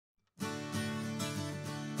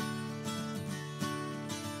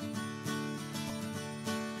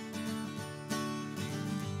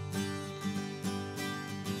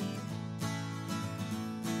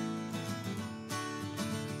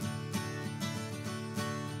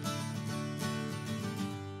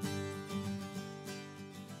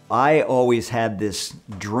I always had this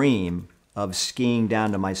dream of skiing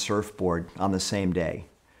down to my surfboard on the same day.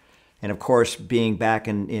 And of course, being back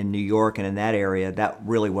in New York and in that area, that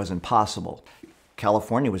really wasn't possible.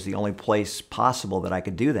 California was the only place possible that I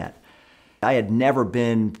could do that. I had never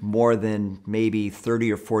been more than maybe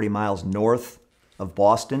 30 or 40 miles north of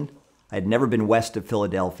Boston. I had never been west of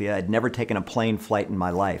Philadelphia. I'd never taken a plane flight in my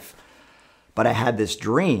life. But I had this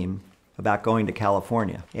dream about going to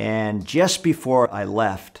California. And just before I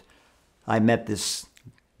left, I met this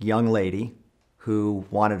young lady who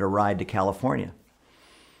wanted a ride to California.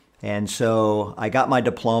 And so I got my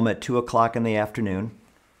diploma at 2 o'clock in the afternoon.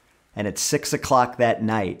 And at 6 o'clock that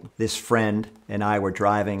night, this friend and I were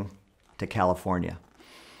driving to California.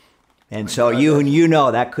 And so you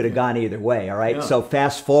know that could have gone either way, all right? Yeah. So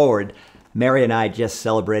fast forward, Mary and I just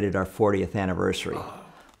celebrated our 40th anniversary.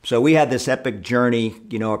 So we had this epic journey,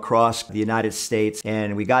 across the United States,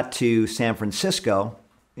 and we got to San Francisco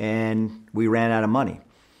and we ran out of money.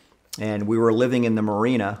 And we were living in the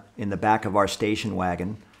marina in the back of our station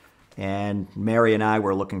wagon, and Mary and I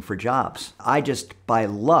were looking for jobs. I just, by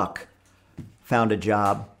luck, found a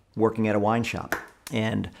job working at a wine shop.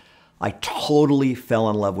 And I totally fell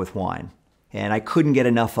in love with wine, and I couldn't get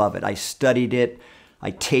enough of it. I studied it, I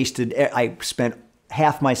tasted it, I spent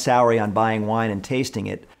half my salary on buying wine and tasting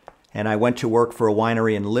it, and I went to work for a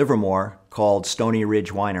winery in Livermore called Stony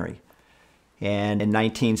Ridge Winery. And in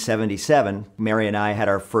 1977, Mary and I had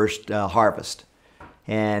our first harvest,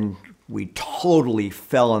 and we totally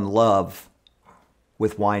fell in love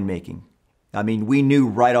with winemaking. I mean, we knew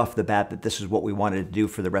right off the bat that this is what we wanted to do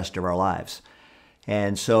for the rest of our lives.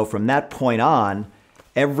 And so from that point on,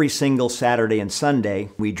 every single Saturday and Sunday,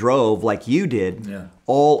 we drove, like you did,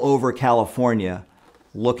 all over California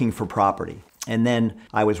looking for property. And then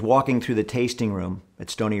I was walking through the tasting room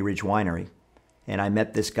at Stony Ridge Winery, and I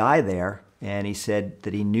met this guy there, and he said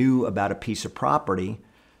that he knew about a piece of property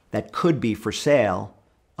that could be for sale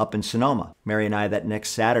up in Sonoma. Mary and I, that next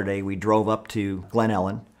Saturday, we drove up to Glen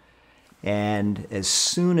Ellen, and as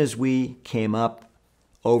soon as we came up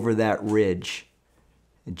over that ridge,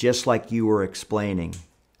 just like you were explaining,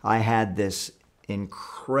 I had this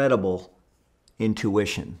incredible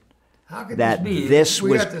intuition. How could that this be?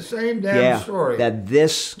 We got the same damn story. That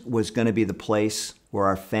this was going to be the place where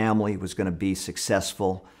our family was going to be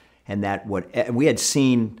successful, and that we had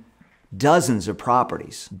seen dozens of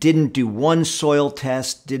properties. Didn't do one soil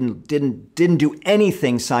test. Didn't do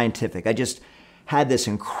anything scientific. I just had this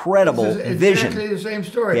incredible vision. Exactly the same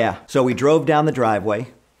story. Yeah. So we drove down the driveway.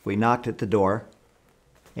 We knocked at the door.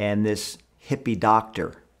 And this hippie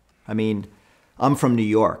doctor, I mean, I'm from New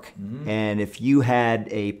York, and if you had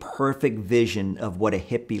a perfect vision of what a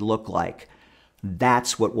hippie looked like,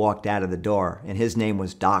 that's what walked out of the door, and his name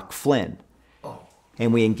was Doc Flynn. Oh.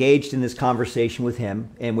 And we engaged in this conversation with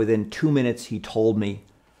him, and within 2 minutes he told me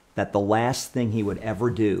that the last thing he would ever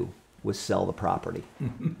do was sell the property.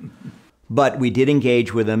 But we did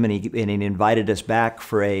engage with him, and he invited us back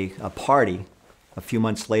for a party a few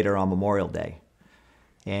months later on Memorial Day.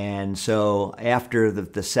 And so after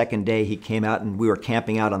the second day, he came out, and we were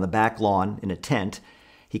camping out on the back lawn in a tent.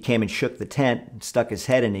 He came and shook the tent and stuck his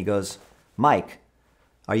head in, and he goes, "Mike,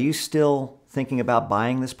 are you still thinking about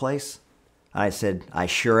buying this place?" I said, "I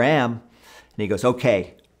sure am." And he goes,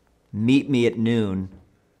 "Okay, meet me at noon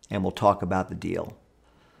and we'll talk about the deal."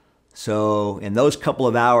 So in those couple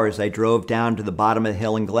of hours, I drove down to the bottom of the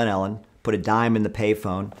hill in Glen Ellen, put a dime in the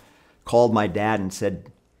payphone, called my dad and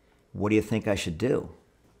said, "What do you think I should do?"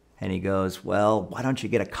 And he goes, "Well, why don't you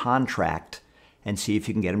get a contract and see if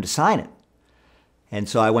you can get him to sign it?" And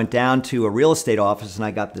so I went down to a real estate office and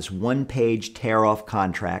I got this one-page tear-off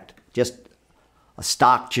contract, just a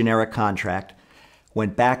stock generic contract,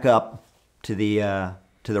 went back up to the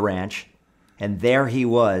ranch, and there he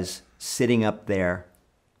was sitting up there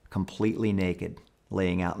completely naked,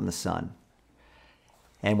 laying out in the sun.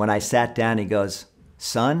 And when I sat down, he goes,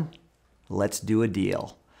 "Son, let's do a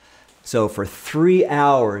deal." So for 3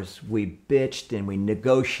 hours, we bitched and we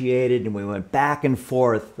negotiated and we went back and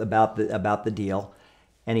forth about the deal,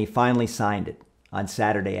 and he finally signed it on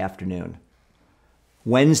Saturday afternoon.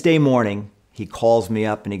 Wednesday morning, he calls me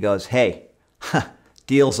up and he goes, "Hey,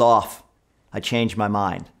 deal's off. I changed my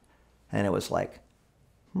mind." And it was like,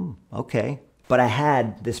 okay. But I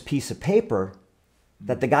had this piece of paper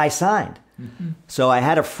that the guy signed. So I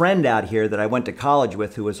had a friend out here that I went to college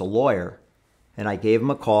with who was a lawyer, and I gave him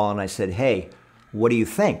a call and I said, "Hey, what do you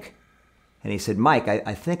think?" And he said, "Mike,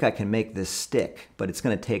 I think I can make this stick, but it's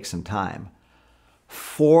going to take some time."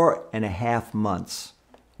 4.5 months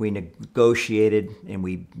we negotiated, and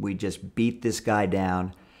we just beat this guy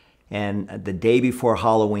down. And the day before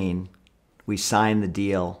Halloween, we signed the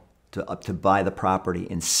deal to buy the property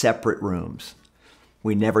in separate rooms.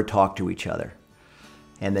 We never talked to each other.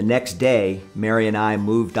 And the next day, Mary and I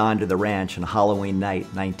moved onto the ranch on Halloween night,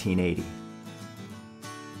 1980.